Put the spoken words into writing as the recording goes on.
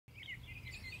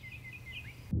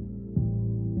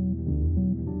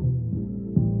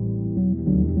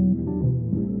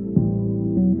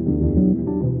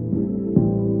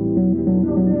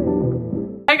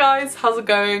guys, how's it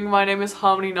going? My name is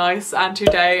Harmony Nice and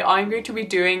today I'm going to be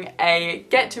doing a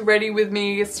get ready with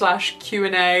me /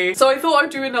 Q&A. So I thought I'd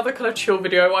do another kind of chill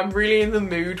video. I'm really in the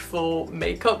mood for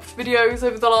makeup videos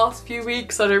over the last few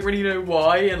weeks. I don't really know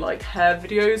why, and like hair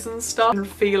videos and stuff. Been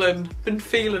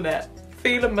feeling it.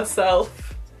 Feeling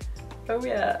myself. Oh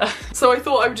yeah. So I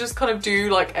thought I would just kind of do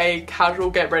like a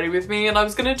casual get ready with me, and I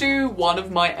was gonna do one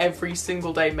of my every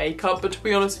single day makeup, but to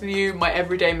be honest with you, my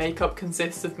everyday makeup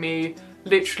consists of me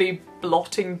literally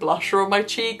blotting blusher on my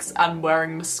cheeks and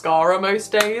wearing mascara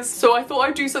most days. So I thought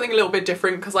I'd do something a little bit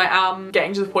different because I am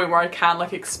getting to the point where I can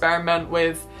like experiment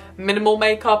with minimal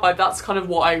makeup. That's kind of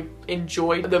what I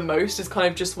enjoy the most, is kind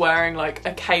of just wearing like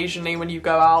occasionally when you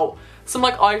go out some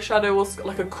like eyeshadow, or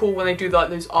like a cool when they do like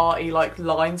those arty like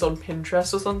lines on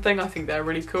Pinterest or something. I think they're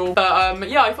really cool. But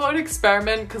yeah, I thought I'd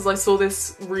experiment because I saw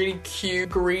this really cute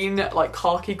green, like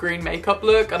khaki green makeup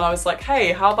look, and I was like,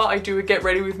 hey, how about I do a get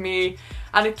ready with me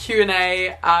and a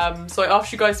Q&A. So I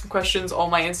asked you guys some questions on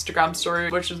my Instagram story,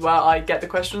 which is where I get the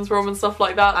questions from and stuff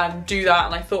like that, and do that.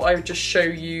 And I thought I would just show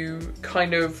you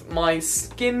kind of my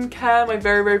skincare, my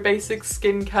very, very basic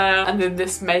skincare, and then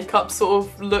this makeup sort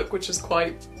of look, which is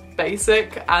quite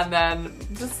basic, and then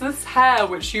just this hair,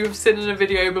 which you have seen in a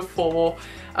video before,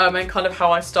 and kind of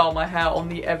how I style my hair on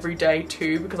the everyday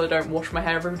too, because I don't wash my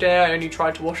hair every day. I only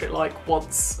try to wash it like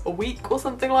once a week or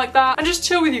something like that, and just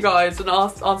chill with you guys and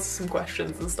answer some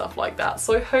questions and stuff like that.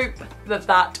 So I hope that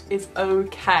that is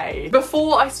okay.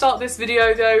 Before I start this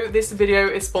video though, this video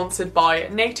is sponsored by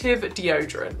Native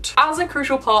Deodorant. As a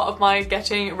crucial part of my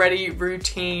getting ready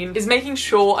routine is making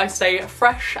sure I stay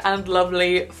fresh and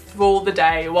lovely for the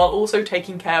day while also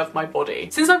taking care of my body.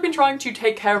 Since I've been trying to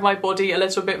take care of my body a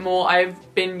little bit more, I've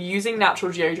been using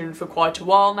natural deodorant for quite a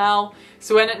while now.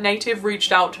 So when Native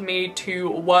reached out to me to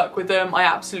work with them, I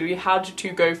absolutely had to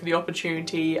go for the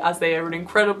opportunity, as they are an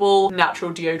incredible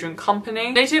natural deodorant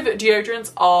company. Native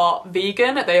deodorants are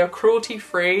vegan, they are cruelty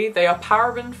free, they are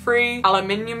paraben free,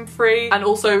 aluminium free, and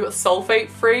also sulfate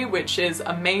free, which is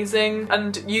amazing.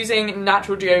 And using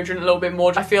natural deodorant a little bit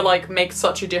more, I feel like makes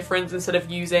such a difference instead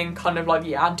of using kind of like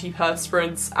the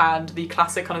antiperspirants and the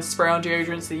classic kind of spray-on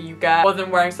deodorants that you get, rather than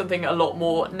wearing something a lot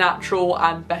more natural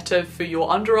and better for your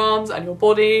underarms and your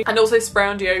body. And also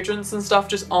spray-on deodorants and stuff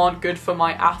just aren't good for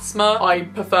my asthma. I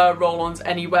prefer roll-ons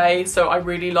anyway, so I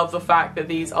really love the fact that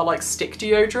these are like stick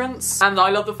deodorants, and I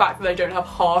love the fact that they don't have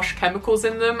harsh chemicals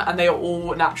in them, and they are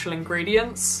all natural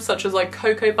ingredients such as like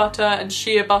cocoa butter and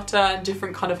shea butter and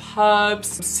different kind of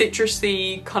herbs,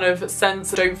 citrusy kind of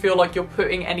scents. Don't feel like you're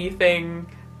putting anything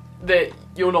that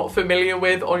you're not familiar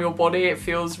with on your body. It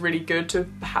feels really good to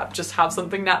just have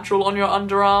something natural on your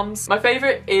underarms. My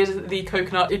favourite is the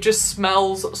coconut. It just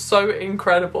smells so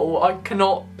incredible. I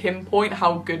cannot pinpoint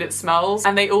how good it smells.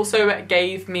 And they also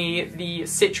gave me the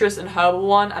citrus and herbal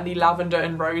one and the lavender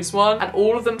and rose one, and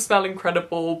all of them smell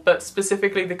incredible, but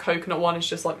specifically the coconut one is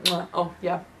just like, oh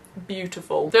yeah,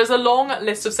 beautiful. There's a long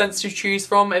list of scents to choose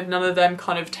from if none of them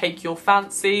kind of take your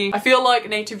fancy. I feel like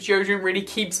Native deodorant really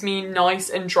keeps me nice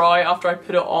and dry after I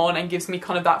put it on, and gives me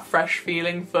kind of that fresh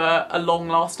feeling for a long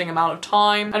lasting amount of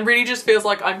time, and really just feels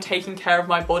like I'm taking care of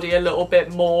my body a little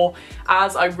bit more,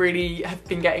 as I really have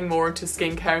been getting more into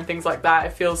skincare and things like that.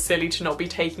 It feels silly to not be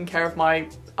taking care of my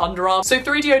underarms. So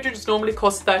 3 deodorants normally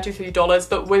cost $33,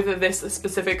 but with this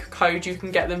specific code you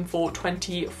can get them for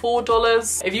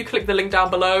 $24. If you click the link down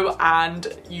below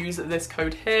and use this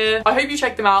code here, I hope you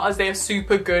check them out, as they are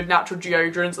super good natural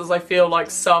deodorants, as I feel like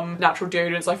some natural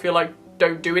deodorants I feel like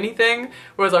don't do anything,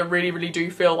 whereas I really do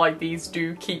feel like these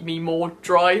do keep me more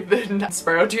dry than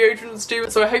spray-on deodorants do.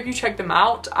 So I hope you check them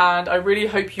out, and I really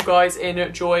hope you guys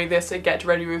enjoy this get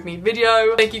ready with me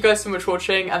video. Thank you guys so much for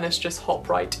watching, and let's just hop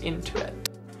right into it.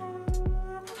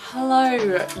 Hello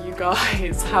you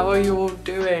guys, how are you all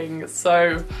doing?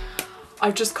 So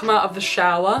I've just come out of the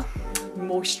shower,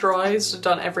 moisturised,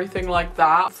 done everything like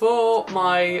that. For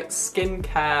my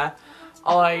skincare,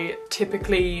 I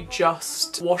typically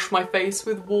just wash my face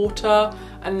with water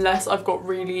unless I've got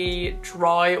really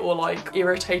dry or like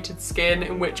irritated skin,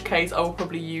 in which case I will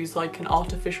probably use like an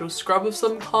artificial scrub of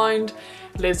some kind.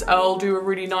 Liz Earle do a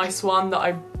really nice one that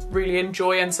I really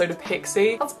enjoy, and so do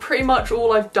Pixie. That's pretty much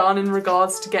all I've done in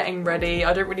regards to getting ready.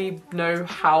 I don't really know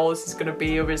how this is gonna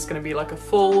be, or it's gonna be like a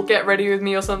full get ready with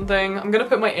me or something. I'm gonna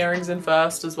put my earrings in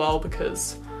first as well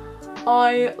because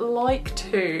I like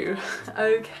to.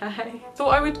 Okay.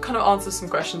 Thought I would kind of answer some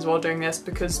questions while doing this,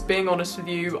 because being honest with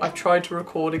you, I've tried to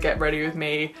record a get ready with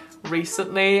me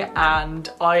recently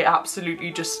and I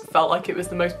absolutely just felt like it was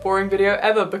the most boring video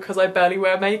ever because I barely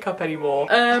wear makeup anymore.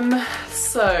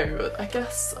 So I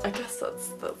guess that's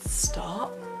the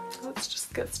start. Let's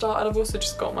just get started. I've also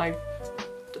just got my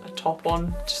a top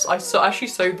on. I actually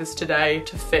sewed this today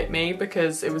to fit me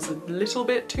because it was a little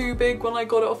bit too big when I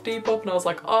got it off Depop, and I was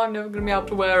like, oh, I'm never gonna be able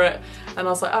to wear it. And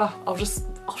I was like, ah, I'll just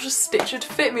stitch it to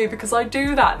fit me because I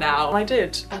do that now. And I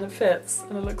did, and it fits,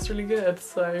 and it looks really good.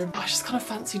 So I just kind of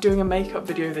fancy doing a makeup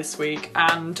video this week,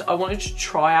 and I wanted to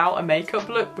try out a makeup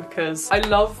look because I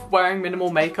love wearing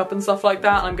minimal makeup and stuff like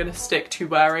that. And I'm gonna stick to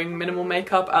wearing minimal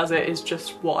makeup as it is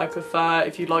just what I prefer.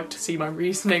 If you'd like to see my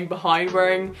reasoning behind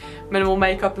wearing minimal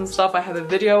makeup and stuff, I have a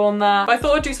video on that. But I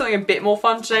thought I'd do something a bit more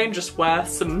fun today and just wear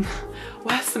some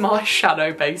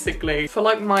eyeshadow basically for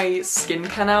like my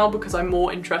skincare now, because I'm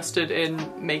more interested in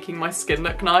making my skin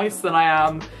look nice than I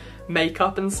am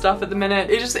makeup and stuff at the minute.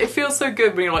 It feels so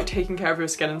good when you're like taking care of your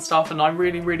skin and stuff, and I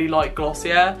really like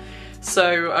Glossier.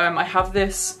 So I have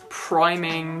this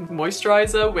priming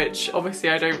moisturizer, which obviously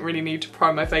I don't really need to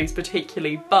prime my face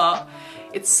particularly, but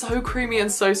it's so creamy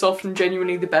and so soft and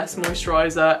genuinely the best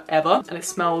moisturizer ever, and it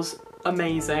smells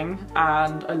amazing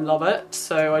and I love it.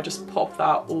 So I just pop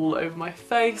that all over my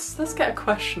face. Let's get a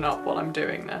question up while I'm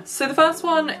doing this. So the first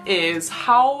one is,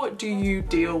 how do you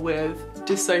deal with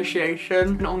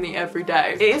dissociation on the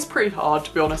everyday? It is pretty hard,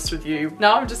 to be honest with you.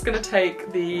 Now I'm just gonna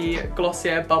take the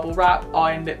Glossier Bubble Wrap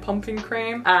Eye and Lip Pumping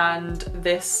Cream, and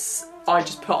this I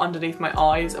just put underneath my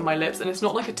eyes and my lips, and it's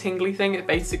not like a tingly thing, it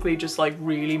basically just like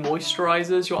really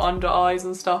moisturizes your under eyes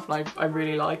and stuff, and I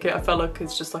really like it. I felt like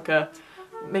it's just like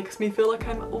makes me feel like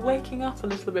I'm waking up a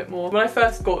little bit more. When I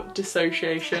first got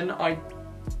dissociation, I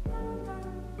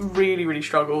really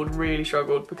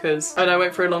struggled because I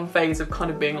went through a long phase of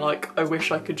kind of being like, I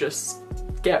wish I could just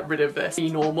get rid of this, be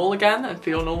normal again and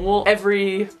feel normal.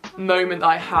 Every moment that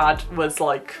I had was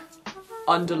like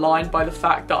underlined by the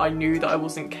fact that I knew that I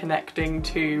wasn't connecting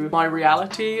to my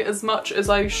reality as much as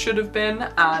I should have been,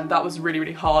 and that was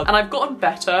really hard. And I've gotten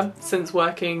better since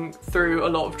working through a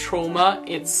lot of trauma.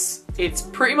 It's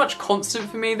pretty much constant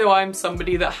for me, though. I'm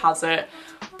somebody that has it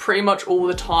pretty much all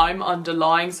the time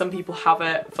underlying. Some people have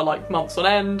it for like months on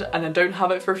end and then don't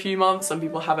have it for a few months. Some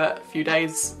people have it a few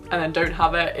days and then don't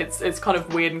have it. It's kind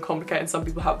of weird and complicated. Some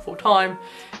people have it full time,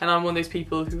 and I'm one of those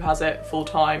people who has it full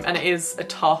time, and it is a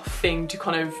tough thing to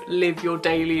kind of live your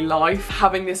daily life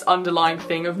having this underlying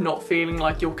thing of not feeling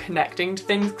like you're connecting to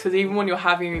things, because even when you're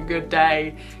having a good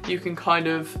day you can kind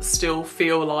of still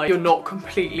feel like you're not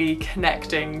completely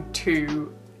connecting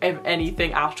to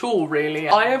anything at all, really.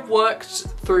 I have worked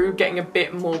through getting a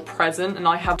bit more present, and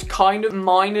I have kind of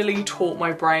minorly taught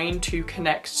my brain to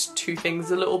connect to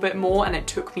things a little bit more, and it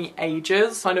took me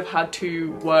ages. Kind of had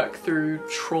to work through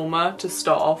trauma to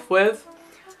start off with,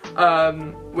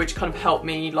 which kind of helped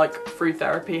me, like through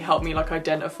therapy, helped me like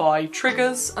identify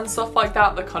triggers and stuff like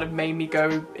that that kind of made me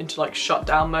go into like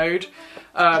shutdown mode.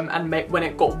 And when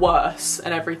it got worse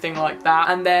and everything like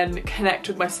that, and then connect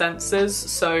with my senses,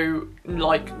 so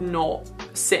like not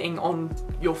sitting on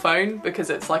your phone because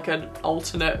it's like an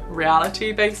alternate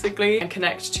reality basically, and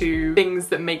connect to things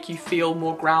that make you feel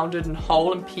more grounded and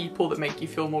whole, and people that make you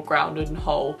feel more grounded and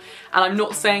whole. And I'm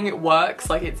not saying it works,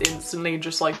 like it's instantly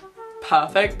just like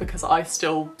perfect, because I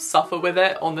still suffer with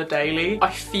it on the daily.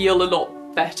 I feel a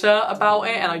lot better about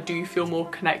it, and I do feel more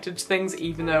connected to things,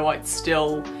 even though it's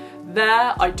still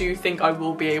there. I do think I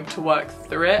will be able to work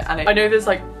through it, and I know there's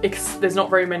like there's not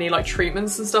very many like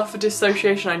treatments and stuff for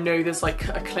dissociation. I know there's like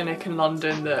a clinic in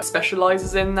London that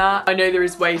specializes in that. I know there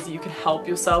is ways that you can help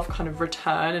yourself kind of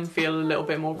return and feel a little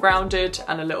bit more grounded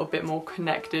and a little bit more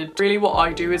connected. Really what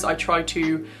I do is I try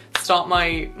to start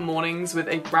my mornings with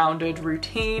a grounded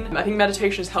routine. I think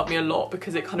meditation has helped me a lot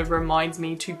because it kind of reminds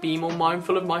me to be more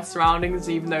mindful of my surroundings,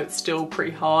 even though it's still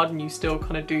pretty hard and you still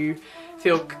kind of do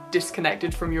feel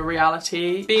disconnected from your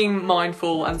reality. Being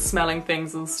mindful and smelling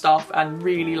things and stuff, and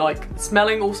really like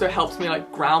smelling also helps me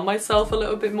like ground myself a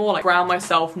little bit more, like ground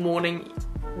myself morning,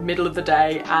 middle of the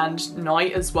day and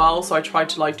night as well. So I try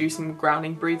to like do some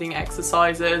grounding breathing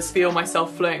exercises, feel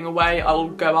myself floating away. I'll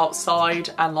go outside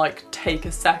and like take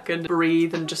a second,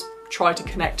 breathe, and just try to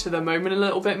connect to the moment a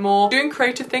little bit more. Doing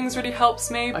creative things really helps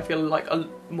me. I feel like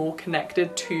more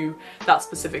connected to that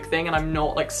specific thing, and I'm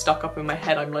not like stuck up in my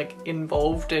head. I'm like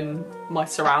involved in my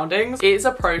surroundings. It is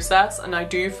a process, and I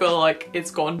do feel like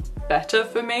it's gotten better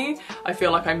for me. I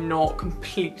feel like I'm not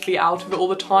completely out of it all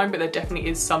the time, but there definitely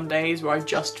is some days where I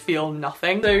just feel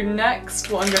nothing. So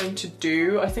next, what I'm going to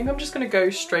do, I think I'm just going to go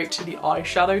straight to the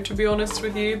eyeshadow, to be honest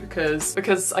with you,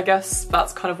 because I guess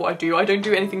that's kind of what I do. I don't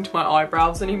do anything to my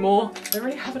eyebrows anymore. I don't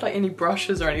really have like any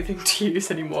brushes or anything to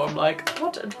use anymore. I'm like,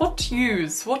 what to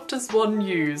use use? What does one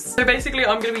use? So basically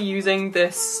I'm going to be using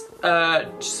this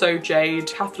So Jade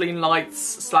Kathleen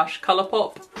Lights /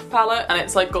 Colourpop palette, and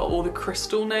it's like got all the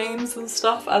crystal names and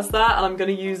stuff as that, and I'm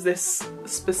going to use this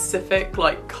specific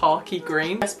like khaki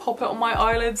green. Let's pop it on my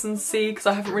eyelids and see, because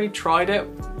I haven't really tried it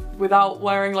without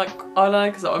wearing like eyeliner,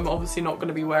 because I'm obviously not going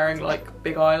to be wearing like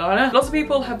big eyeliner. Lots of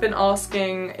people have been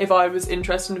asking if I was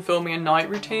interested in filming a night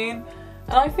routine,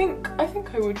 and I think I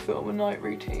would film a night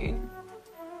routine.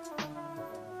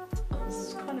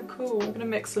 That's kind of cool. I'm gonna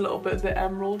mix a little bit of the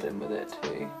emerald in with it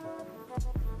too.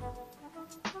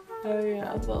 Oh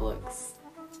yeah, that's nice.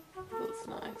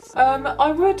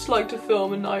 I would like to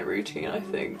film a night routine, I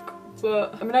think,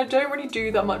 but I mean I don't really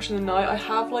do that much in the night. I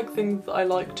have like things that I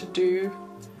like to do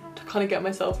to kind of get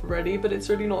myself ready, but it's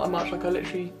really not that much. Like I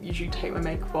literally usually take my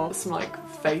makeup off, some like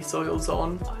face oils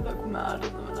on. I look mad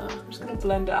at the minute. I'm just gonna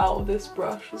blend it out with this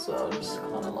brush as well, just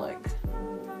kind of like,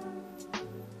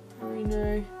 you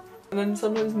know. And then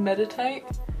sometimes meditate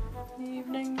in the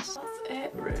evenings. That's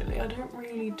it really. I don't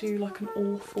really do like an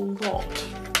awful lot.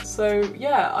 So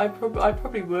yeah, I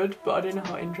probably would, but I don't know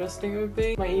how interesting it would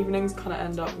be. My evenings kind of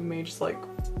end up with me just like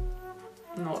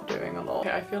not doing a lot.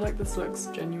 Okay, I feel like this looks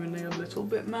genuinely a little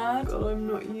bit mad, but I'm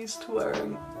not used to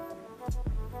wearing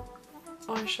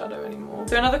eyeshadow anymore.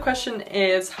 So another question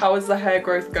is, how is the hair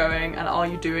growth going, and are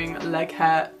you doing leg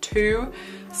hair too?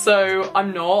 So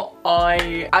I'm not.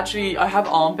 I have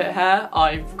armpit hair.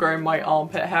 I've grown my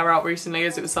armpit hair out recently,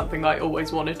 as it was something I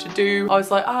always wanted to do. I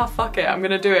was like, ah, fuck it, I'm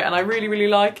gonna do it, and I really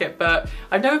like it, but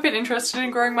I've never been interested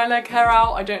in growing my leg hair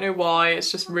out. I don't know why,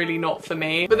 it's just really not for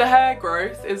me. But the hair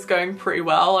growth is going pretty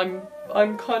well.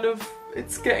 I'm kind of,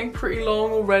 it's getting pretty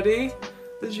long already,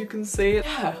 as you can see.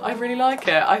 Yeah, I really like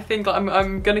it. I think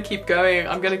I'm gonna keep going.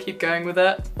 I'm gonna keep going with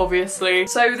it, obviously.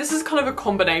 So this is kind of a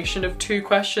combination of two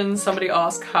questions. Somebody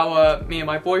asked how are me and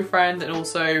my boyfriend, and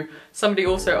also somebody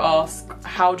also asked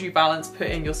how do you balance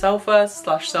putting yourself first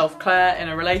 / self-care in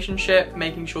a relationship,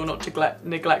 making sure not to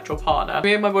neglect your partner.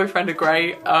 Me and my boyfriend are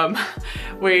great.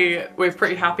 We're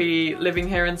pretty happy living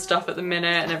here and stuff at the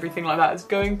minute, and everything like that is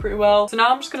going pretty well. So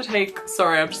now I'm just gonna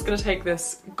take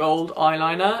this gold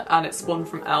eyeliner, and it's one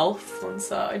from e.l.f. One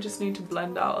sec, I just need to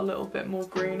blend out a little bit more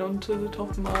green onto the top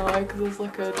of my eye, because there's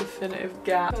like a definitive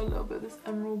gap. Put a little bit of this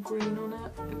emerald green on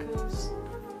it, because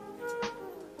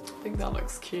I think that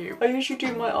looks cute. I usually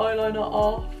do my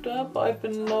eyeliner after, but I've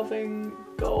been loving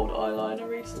gold eyeliner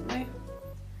recently.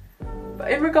 But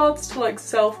in regards to like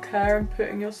self-care and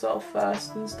putting yourself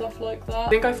first and stuff like that, I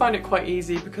think I find it quite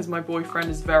easy because my boyfriend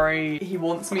is he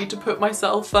wants me to put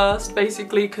myself first,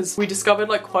 basically, because we discovered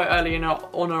like quite early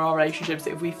on our relationships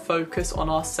that if we focus on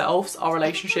ourselves, our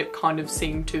relationship kind of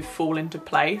seemed to fall into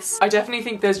place. I definitely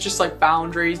think there's just like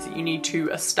boundaries that you need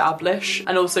to establish,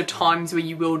 and also times where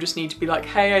you will just need to be like,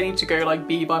 hey, I need to go like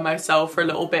be by myself for a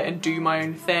little bit and do my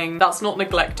own thing. That's not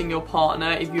neglecting your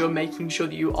partner if you're making sure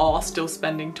that you are still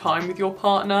spending time with your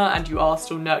partner and you are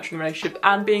still nurturing a relationship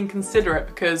and being considerate,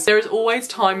 because there is always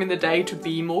time in the day to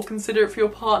be more considerate for your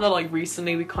partner. Like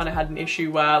recently we kind of had an issue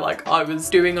where like I was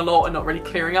doing a lot and not really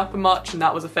clearing up much, and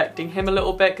that was affecting him a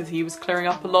little bit because he was clearing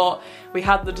up a lot. We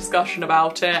had the discussion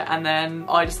about it, and then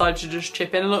I decided to just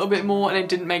chip in a little bit more, and it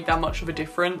didn't make that much of a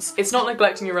difference. It's not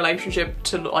neglecting your relationship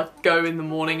to like go in the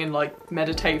morning and like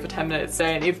meditate for 10 minutes a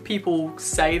day, and if people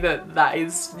say that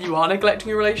you are neglecting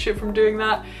your relationship from doing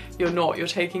that, you're not. You're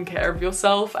taking care of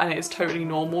yourself, and it is totally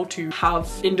normal to have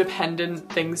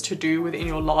independent things to do within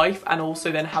your life, and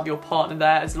also then have your partner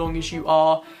there, as long as you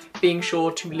are being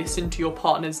sure to listen to your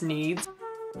partner's needs.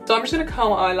 So I'm just gonna curl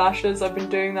my eyelashes. I've been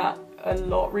doing that a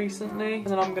lot recently, and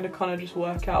then I'm gonna kind of just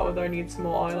work out whether I need some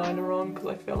more eyeliner on, because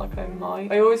I feel like I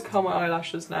might. I always curl my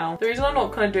eyelashes now. The reason I'm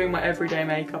not kind of doing my everyday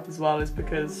makeup as well is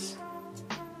because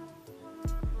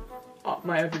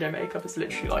my everyday makeup is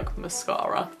literally like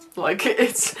mascara. Like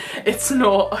it's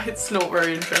not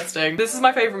very interesting. This is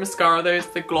my favorite mascara though. It's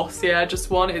the Glossier just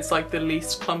one. It's like the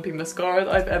least clumpy mascara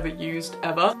that I've ever used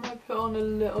ever. I put on a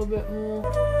little bit more,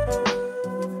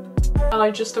 and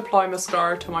I just apply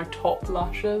mascara to my top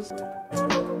lashes.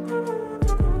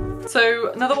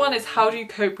 So another one is, how do you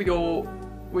cope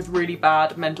with really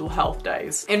bad mental health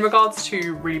days? In regards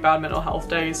to really bad mental health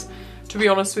days, to be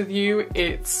honest with you,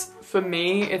 for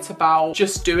me, it's about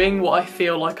just doing what I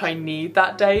feel like I need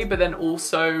that day, but then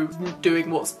also doing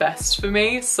what's best for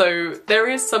me. So there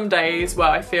is some days where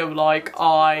I feel like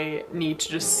I need to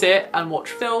just sit and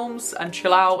watch films and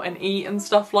chill out and eat and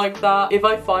stuff like that. If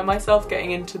I find myself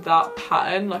getting into that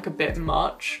pattern like a bit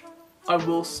much, I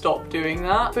will stop doing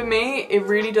that. For me, it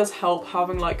really does help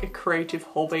having like a creative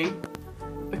hobby,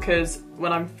 because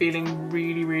when I'm feeling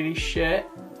really shit,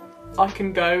 I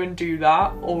can go and do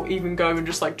that, or even go and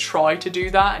just like try to do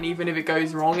that, and even if it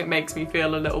goes wrong it makes me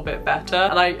feel a little bit better.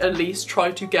 And I at least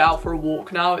try to get out for a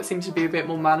walk now. It seems to be a bit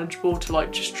more manageable to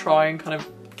like just try and kind of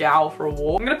get out for a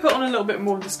walk. I'm gonna put on a little bit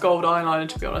more of this gold eyeliner,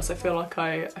 to be honest. I feel like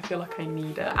I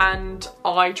need it. And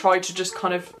I try to just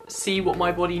kind of see what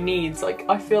my body needs. Like,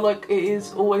 I feel like it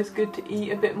is always good to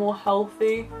eat a bit more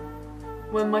healthy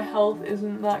when my health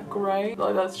isn't that great.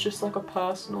 Like, that's just like a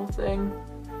personal thing.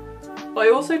 But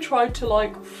I also try to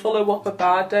like follow up a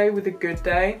bad day with a good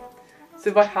day. So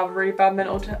if I have a really bad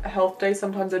mental health day,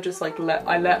 sometimes I just like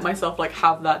let myself like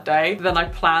have that day. Then I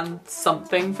plan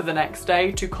something for the next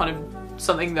day to kind of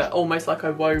something that almost like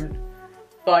I won't,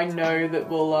 but I know that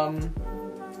will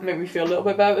make me feel a little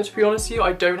bit better. To be honest with you,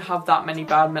 I don't have that many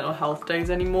bad mental health days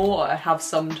anymore. I have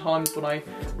some times when I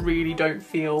really don't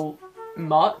feel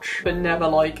much, but never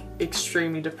like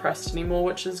extremely depressed anymore,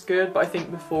 which is good. But I think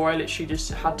before I literally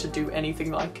just had to do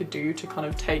anything that I could do to kind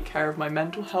of take care of my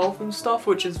mental health and stuff,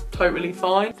 which is totally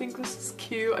fine. I think this is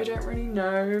cute. I don't really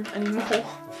know anymore.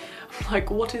 Like,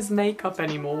 what is makeup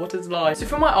anymore? What is life? So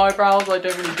for my eyebrows, I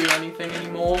don't really do anything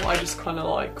anymore. I just kind of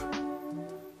like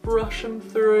brush them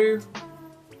through,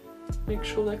 make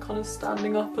sure they're kind of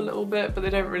standing up a little bit, but they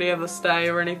don't really ever stay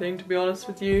or anything, to be honest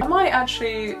with you. I might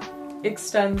actually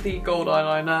extend the gold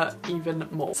eyeliner even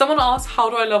more. Someone asked, how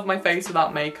do I love my face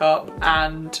without makeup?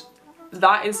 And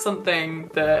that is something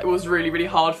that was really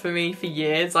hard for me for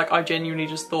years. Like, I genuinely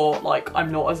just thought like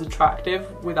I'm not as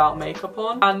attractive without makeup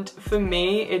on, and for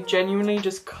me it genuinely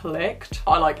just clicked.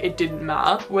 It didn't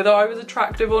matter whether I was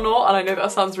attractive or not. And I know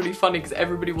that sounds really funny because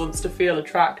everybody wants to feel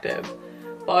attractive,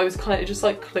 but I was kind of, it just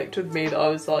like clicked with me that I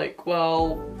was like,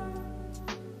 well,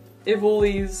 if all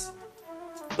these,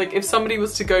 like, if somebody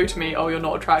was to go to me, oh, you're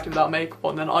not attractive without makeup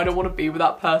on, then I don't want to be with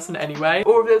that person anyway.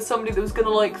 Or if there's somebody that was gonna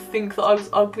like think that I was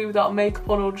ugly without makeup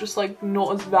on, or just like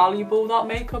not as valuable without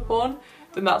makeup on,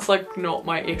 then that's like not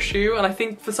my issue. And I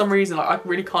think for some reason, like, I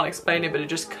really can't explain it, but it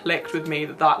just clicked with me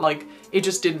that like it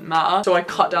just didn't matter. So I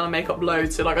cut down on makeup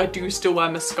loads. So like, I do still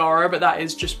wear mascara, but that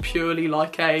is just purely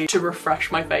like to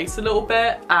refresh my face a little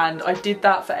bit. And I did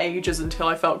that for ages until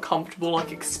I felt comfortable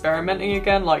like experimenting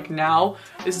again. Like, now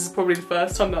this is probably the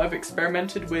first time that I've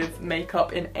experimented with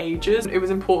makeup in ages. It was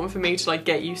important for me to like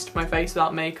get used to my face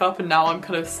without makeup, and now I'm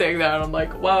kind of sitting there and I'm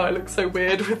like, wow, I look so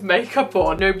weird with makeup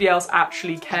on. Nobody else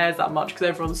actually cares that much because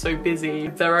everyone's so busy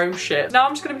with their own shit. Now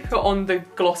I'm just gonna put on the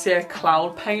Glossier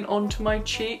Cloud Paint onto my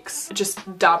cheeks,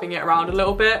 just dabbing it around a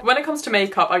little bit. When it comes to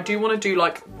makeup, I do want to do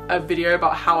like a video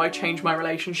about how I changed my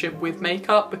relationship with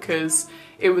makeup, because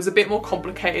it was a bit more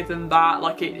complicated than that.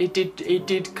 Like, it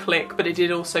did click, but it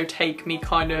did also take me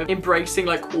kind of embracing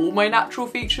like all my natural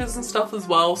features and stuff as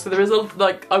well. So there is a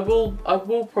like, I will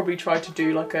probably try to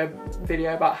do like a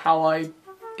video about how I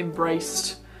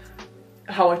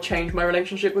changed my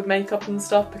relationship with makeup and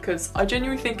stuff, because I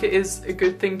genuinely think it is a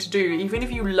good thing to do. Even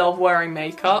if you love wearing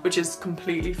makeup, which is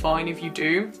completely fine if you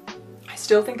do, I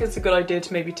still think it's a good idea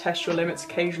to maybe test your limits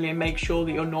occasionally and make sure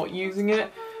that you're not using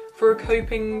it for a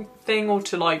coping thing or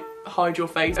to like hide your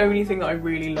face. The only thing that I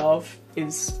really love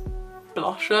is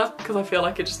blusher, because I feel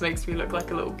like it just makes me look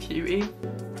like a little cutie.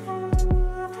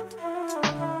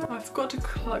 I forgot to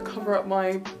cover up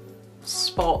my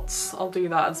spots. I'll do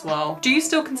that as well. Do you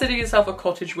still consider yourself a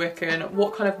cottage Wiccan?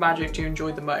 What kind of magic do you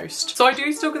enjoy the most? So I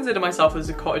do still consider myself as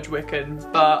a cottage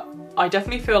Wiccan, but I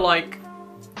definitely feel like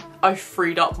I've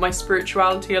freed up my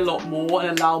spirituality a lot more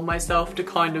and allowed myself to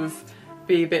kind of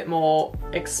be a bit more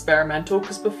experimental,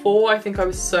 because before I think I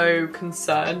was so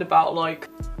concerned about like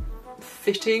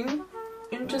fitting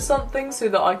into something so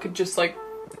that I could just like,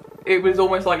 it was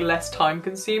almost like less time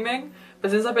consuming. But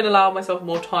since I've been allowing myself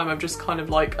more time, I've just kind of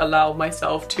like allowed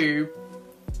myself to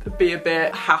be a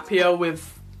bit happier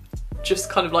with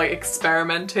just kind of like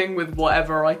experimenting with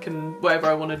whatever I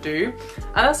want to do.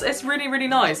 And it's really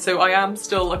nice. So I am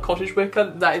still a cottage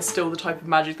Wicca. That is still the type of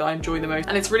magic that I enjoy the most.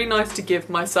 And it's really nice to give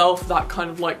myself that kind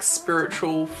of like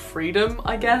spiritual freedom,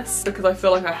 I guess, because I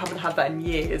feel like I haven't had that in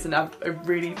years, and it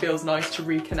really feels nice to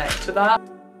reconnect to that.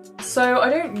 So I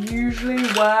don't usually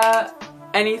wear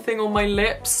anything on my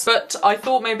lips, but I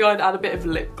thought maybe I'd add a bit of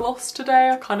lip gloss today.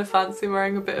 I kind of fancy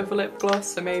wearing a bit of a lip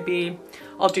gloss, so maybe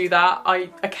I'll do that. I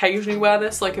occasionally wear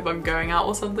this like if I'm going out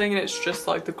or something, and it's just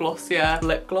like the Glossier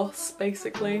lip gloss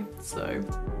basically, so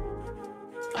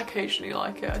I occasionally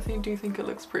like it. I do think it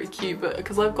looks pretty cute, but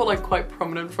because I've got like quite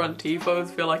prominent front teeth, I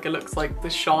always feel like it looks like the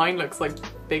shine looks like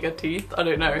bigger teeth. I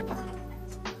don't know.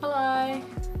 Hello.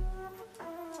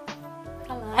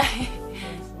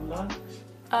 Hello.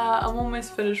 I'm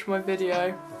almost finished my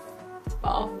video, but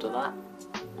after that,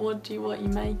 what are you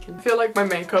making? I feel like my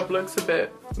makeup looks a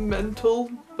bit mental,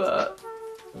 but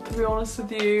to be honest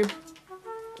with you,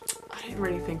 I don't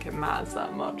really think it matters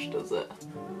that much, does it?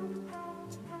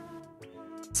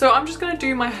 So I'm just gonna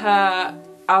do my hair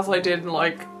as I did in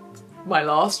like my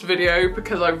last video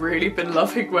because I've really been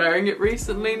loving wearing it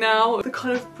recently now. The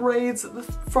kind of braids at the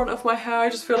front of my hair, I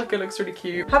just feel like it looks really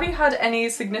cute. Have you had any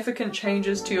significant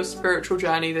changes to your spiritual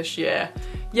journey this year?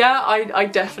 Yeah, I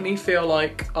definitely feel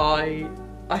like I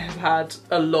have had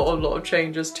a lot of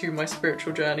changes to my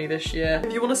spiritual journey this year.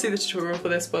 If you want to see the tutorial for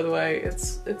this, by the way,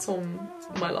 it's on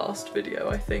my last video,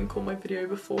 I think, or my video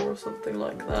before or something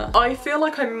like that. I feel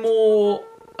like I'm more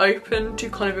open to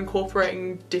kind of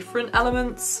incorporating different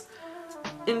elements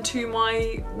into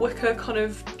my Wicca kind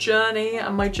of journey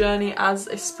and my journey as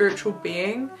a spiritual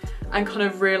being, and kind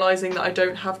of realising that I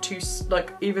don't have to,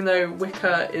 like, even though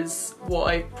Wicca is what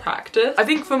I practice, I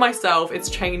think for myself it's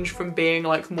changed from being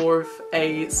like more of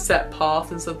a set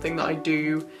path and something that I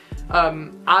do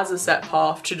as a set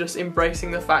path to just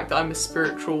embracing the fact that I'm a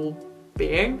spiritual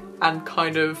being and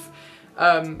kind of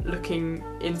looking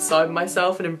inside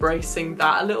myself and embracing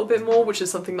that a little bit more, which is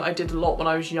something that I did a lot when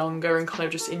I was younger and kind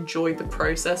of just enjoyed the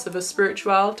process of a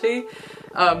spirituality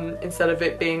instead of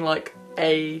it being like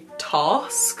a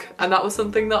task. And that was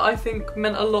something that I think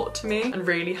meant a lot to me and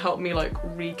really helped me like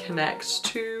reconnect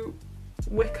to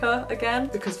Wicca again,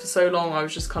 because for so long I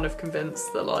was just kind of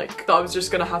convinced that like that I was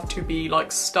just gonna have to be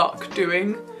like stuck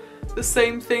doing the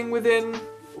same thing within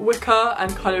Wicca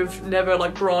and kind of never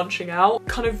like branching out,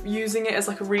 kind of using it as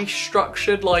like a really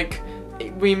structured like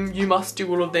you must do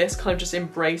all of this, kind of just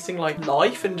embracing like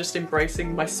life and just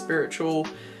embracing my spiritual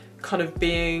kind of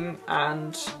being.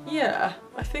 And yeah,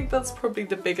 I think that's probably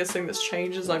the biggest thing that's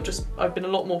changed, is I've been a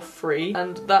lot more free,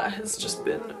 and that has just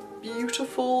been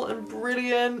beautiful and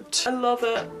brilliant. I love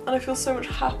it and I feel so much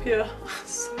happier,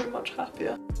 so much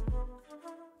happier.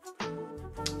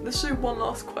 Let's do one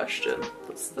last question.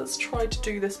 Let's try to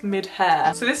do this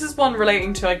mid-hair. So this is one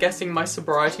relating to, I'm guessing, my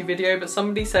sobriety video, but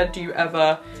somebody said, do you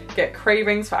ever get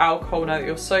cravings for alcohol now that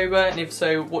you're sober? And if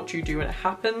so, what do you do when it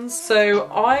happens? So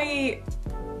I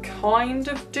kind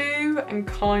of do and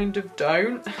kind of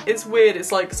don't. It's weird.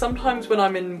 It's like sometimes when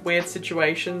I'm in weird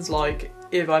situations, like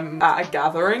if I'm at a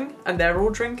gathering and they're all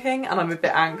drinking and I'm a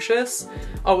bit anxious,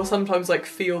 I will sometimes like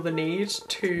feel the need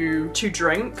to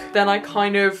drink. Then I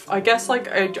kind of, I guess like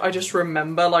I just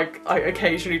remember, like I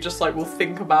occasionally just like will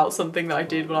think about something that I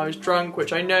did when I was drunk,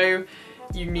 which I know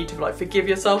you need to like forgive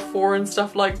yourself for and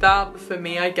stuff like that. But for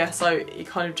me, I guess it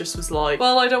kind of just was like,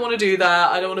 well, I don't want to do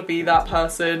that. I don't want to be that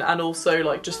person. And also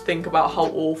like just think about how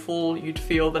awful you'd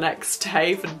feel the next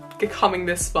day for coming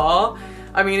this far.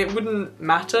 I mean, it wouldn't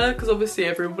matter because obviously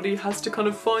everybody has to kind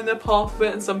of find their path of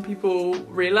it, and some people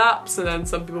relapse and then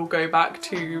some people go back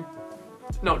to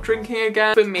not drinking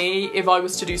again. For me, if I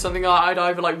was to do something, I'd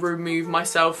either like remove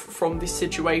myself from this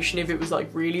situation if it was like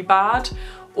really bad,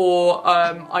 or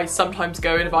I sometimes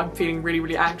go in if I'm feeling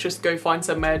really anxious, go find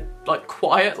somewhere like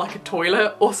quiet, like a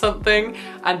toilet or something,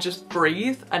 and just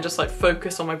breathe and just like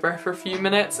focus on my breath for a few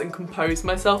minutes and compose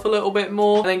myself a little bit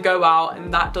more, and then go out,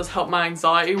 and that does help my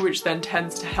anxiety, which then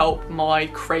tends to help my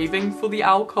craving for the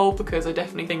alcohol, because I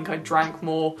definitely think I drank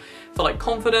more for like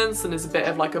confidence, and there's a bit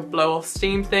of like a blow off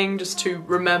steam thing, just to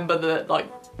remember that like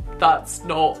that's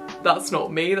not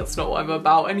me, that's not what I'm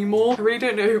about anymore. I really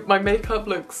don't know, my makeup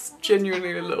looks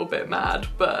genuinely a little bit mad,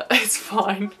 but it's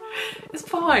fine. It's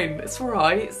fine, it's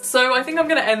alright. So I think I'm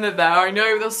gonna end it there. I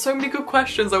know there's so many good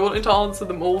questions, I wanted to answer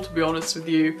them all, to be honest with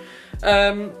you.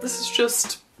 This is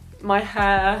just my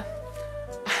hair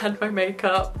and my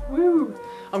makeup. Woo!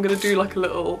 I'm gonna do like a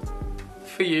little,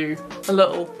 for you, a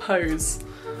little pose.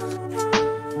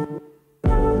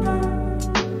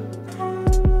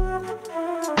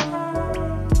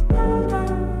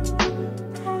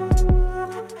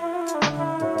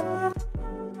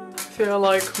 I feel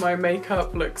like my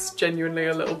makeup looks genuinely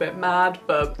a little bit mad,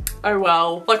 but oh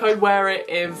well. Like, I'd wear it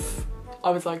if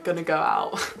I was like gonna go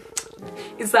out.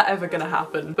 Is that ever gonna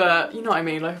happen? But you know what I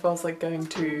mean, like if I was like going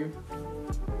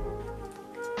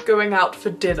out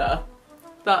for dinner,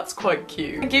 that's quite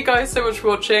cute. Thank you guys so much for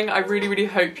watching. I really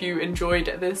hope you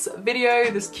enjoyed this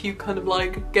video, this cute kind of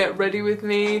like get ready with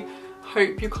me.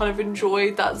 Hope you kind of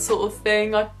enjoyed that sort of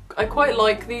thing. I quite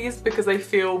like these because they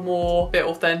feel more a bit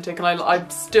authentic, and I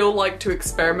still like to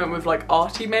experiment with like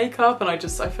arty makeup, and I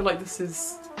feel like this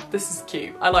is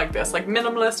cute. I like this, like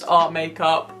minimalist art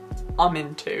makeup, I'm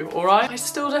into, alright? I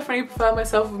still definitely prefer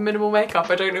myself with minimal makeup.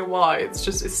 I don't know why,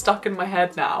 it's stuck in my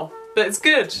head now. but it's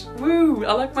good. Woo,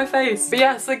 I like my face. But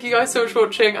yes, thank you guys so much for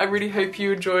watching. I really hope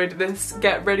you enjoyed this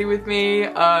get ready with me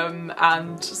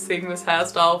and seeing this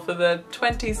hairstyle for the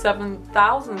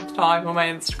 27,000th time on my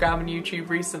Instagram and YouTube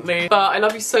recently. But I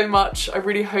love you so much. I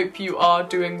really hope you are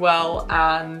doing well,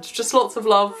 and just lots of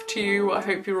love to you. I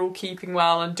hope you're all keeping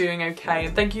well and doing okay,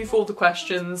 and thank you for all the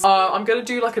questions. I'm gonna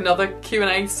do like another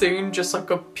Q&A soon, just like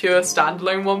a pure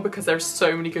standalone one, because there's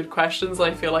so many good questions.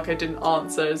 I feel like I didn't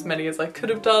answer as many as I could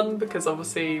have done because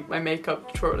obviously my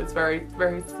makeup tutorial is very,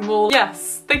 very small.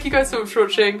 Yes, thank you guys so much for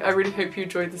watching. I really hope you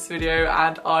enjoyed this video,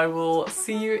 and I will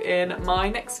see you in my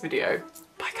next video.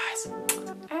 Bye guys.